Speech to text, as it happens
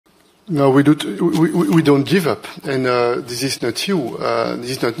No, we don't give up, and this is not new.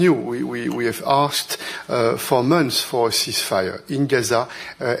 This is not new. We have asked for months for a ceasefire in Gaza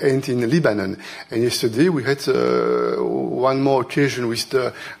and in Lebanon. And yesterday we had one more occasion with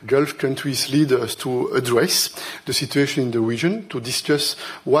the Gulf countries' leaders to address the situation in the region, to discuss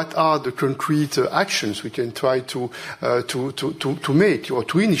what are the concrete actions we can try to make or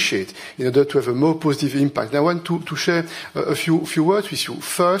to initiate in order to have a more positive impact. And I want to share a few words with you.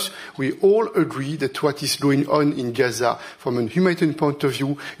 First, we all agree that what is going on in Gaza from a humanitarian point of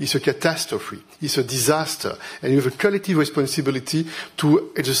view is a catastrophe, is a disaster, and we have a collective responsibility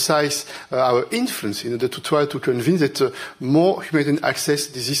to exercise our influence in order to try to convince that more humanitarian access,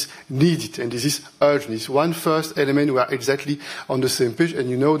 this is needed and this is urgent. It's one first element. We are exactly on the same page, and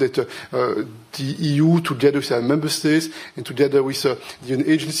you know that the EU, together with our member states and together with the UN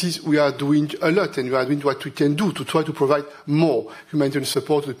agencies, we are doing a lot, and we are doing what we can do to try to provide more humanitarian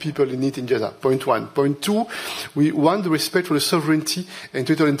support to the people in need in Gaza. Point one. Point two, we want the respect for the sovereignty and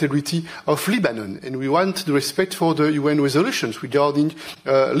territorial integrity of Lebanon, and we want the respect for the UN resolutions regarding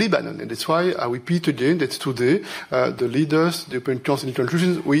Lebanon. And that's why I repeat again that today the leaders, the European Council and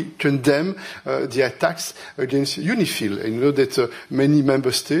conclusions, we condemn the attacks against UNIFIL. And you know that many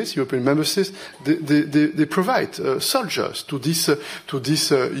member states, European member states, they provide soldiers to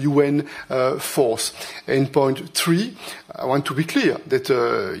this UN force. And point three, I want to be clear that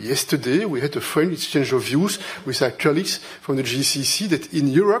yesterday we had a frank exchange of views with our colleagues from the GCC that in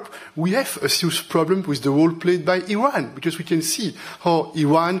Europe we have a serious problem with the role played by Iran, because we can see how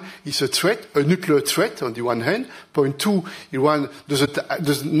Iran is a threat, a nuclear threat on the one hand. Point two, Iran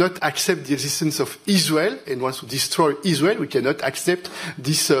does not accept the existence of Israel and wants to destroy Israel. We cannot accept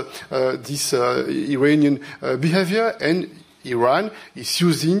this Iranian behavior, and Iran is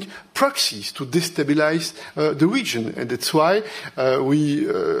using proxies to destabilize the region, and that's why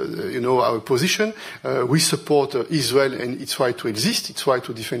our position. We support Israel and its right to exist, its right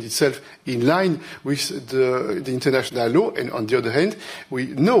to defend itself in line with the international law. And on the other hand, we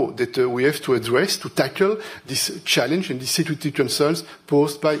know that we have to tackle this challenge and these security concerns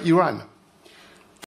posed by Iran.